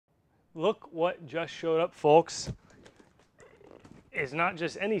Look what just showed up, folks. It's not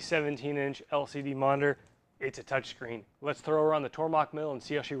just any 17-inch LCD monitor, it's a touchscreen. Let's throw her on the Tormach mill and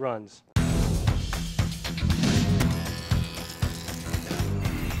see how she runs.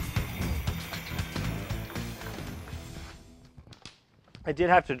 I did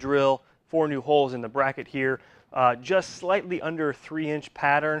have to drill 4 new holes in the bracket here, just slightly under 3-inch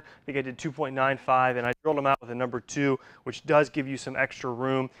pattern. I think I did 2.95, and I drilled them out with a number 2, which does give you some extra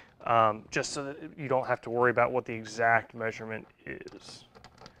room, just so that you don't have to worry about what the exact measurement is.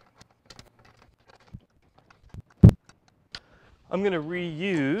 I'm going to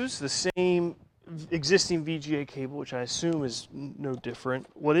reuse the same existing VGA cable, which I assume is no different.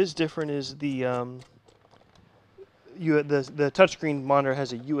 What is different is the touchscreen monitor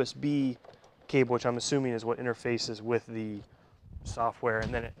has a USB cable, which I'm assuming is what interfaces with the software,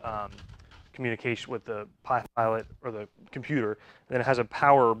 and then it communication with the PathPilot or the computer. And then it has a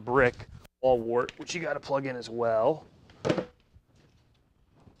power brick wall wart, which you got to plug in as well.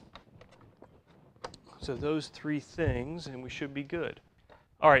 So those 3 things, and we should be good.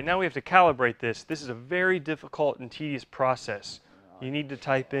 All right, now we have to calibrate this. This is a very difficult and tedious process. You need to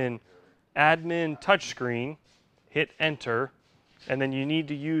type in admin touchscreen, hit enter, and then you need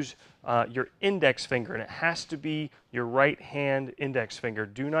to use your index finger, and it has to be your right hand index finger.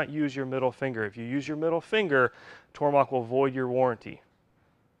 Do not use your middle finger. If you use your middle finger, Tormach will void your warranty.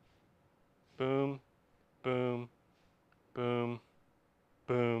 Boom, boom, boom,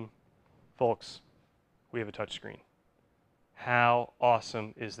 boom. Folks, we have a touchscreen. How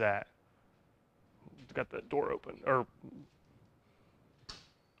awesome is that? Got the door open, or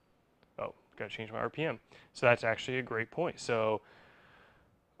oh, got to change my RPM. So that's actually a great point. So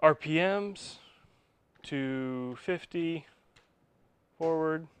RPMs 250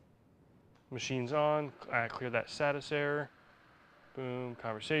 forward, machine's on. I clear that status error. Boom,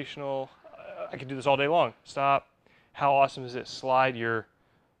 conversational. I could do this all day long. Stop. How awesome is it? Slide your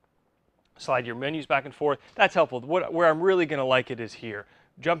menus back and forth. That's helpful. Where I'm really going to like it is here.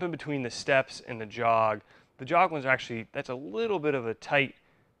 Jump in between the steps and the jog. The jog one's actually, that's a little bit of a tight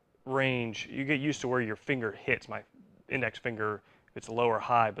range. You get used to where your finger hits. My index finger, if it's low or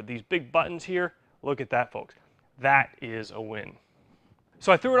high. But these big buttons here, look at that, folks. That is a win.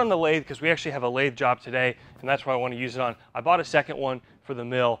 So I threw it on the lathe because we actually have a lathe job today, and that's what I want to use it on. I bought a second one for the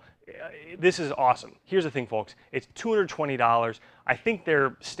mill. This is awesome. Here's the thing, folks. It's $220. I think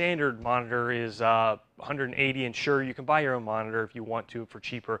their standard monitor is $180, and sure, you can buy your own monitor if you want to for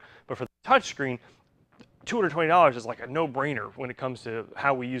cheaper. But for the touchscreen, $220 is like a no-brainer when it comes to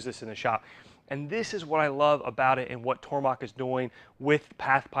how we use this in the shop. And this is what I love about it, and what Tormach is doing with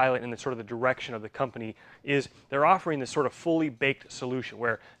PathPilot and the sort of the direction of the company is they're offering this sort of fully baked solution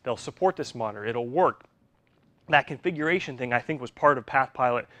where they'll support this monitor. It'll work. That configuration thing, I think, was part of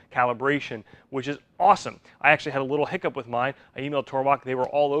PathPilot calibration, which is awesome. I actually had a little hiccup with mine. I emailed Tormach. They were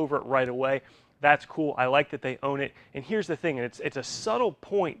all over it right away. That's cool. I like that they own it. And here's the thing, and it's a subtle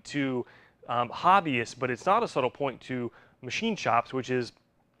point to hobbyists, but it's not a subtle point to machine shops, which is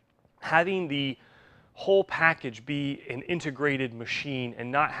having the whole package be an integrated machine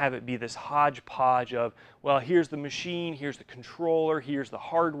and not have it be this hodgepodge of, well, here's the machine, here's the controller, here's the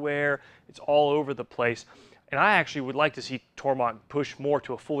hardware. It's all over the place. And I actually would like to see Tormach push more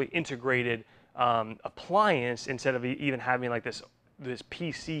to a fully integrated appliance instead of even having like this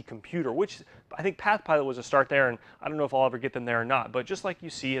PC computer, which I think PathPilot was a start there, and I don't know if I'll ever get them there or not. But just like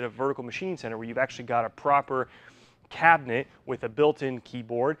you see at a vertical machine center where you've actually got a proper cabinet with a built-in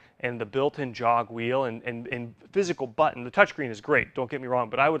keyboard and the built-in jog wheel and physical button. The touchscreen is great, don't get me wrong,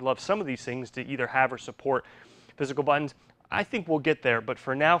 but I would love some of these things to either have or support physical buttons. I think we'll get there, but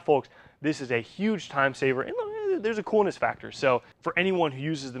for now, folks, this is a huge time saver, and there's a coolness factor. So for anyone who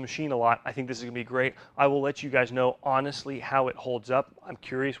uses the machine a lot, I think this is going to be great. I will let you guys know honestly how it holds up. I'm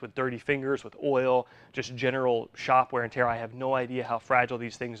curious with dirty fingers, with oil, just general shop wear and tear. I have no idea how fragile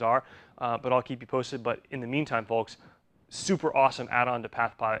these things are, but I'll keep you posted. But in the meantime, folks, super awesome add-on to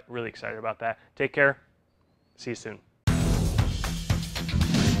PathPilot. Really excited about that. Take care. See you soon.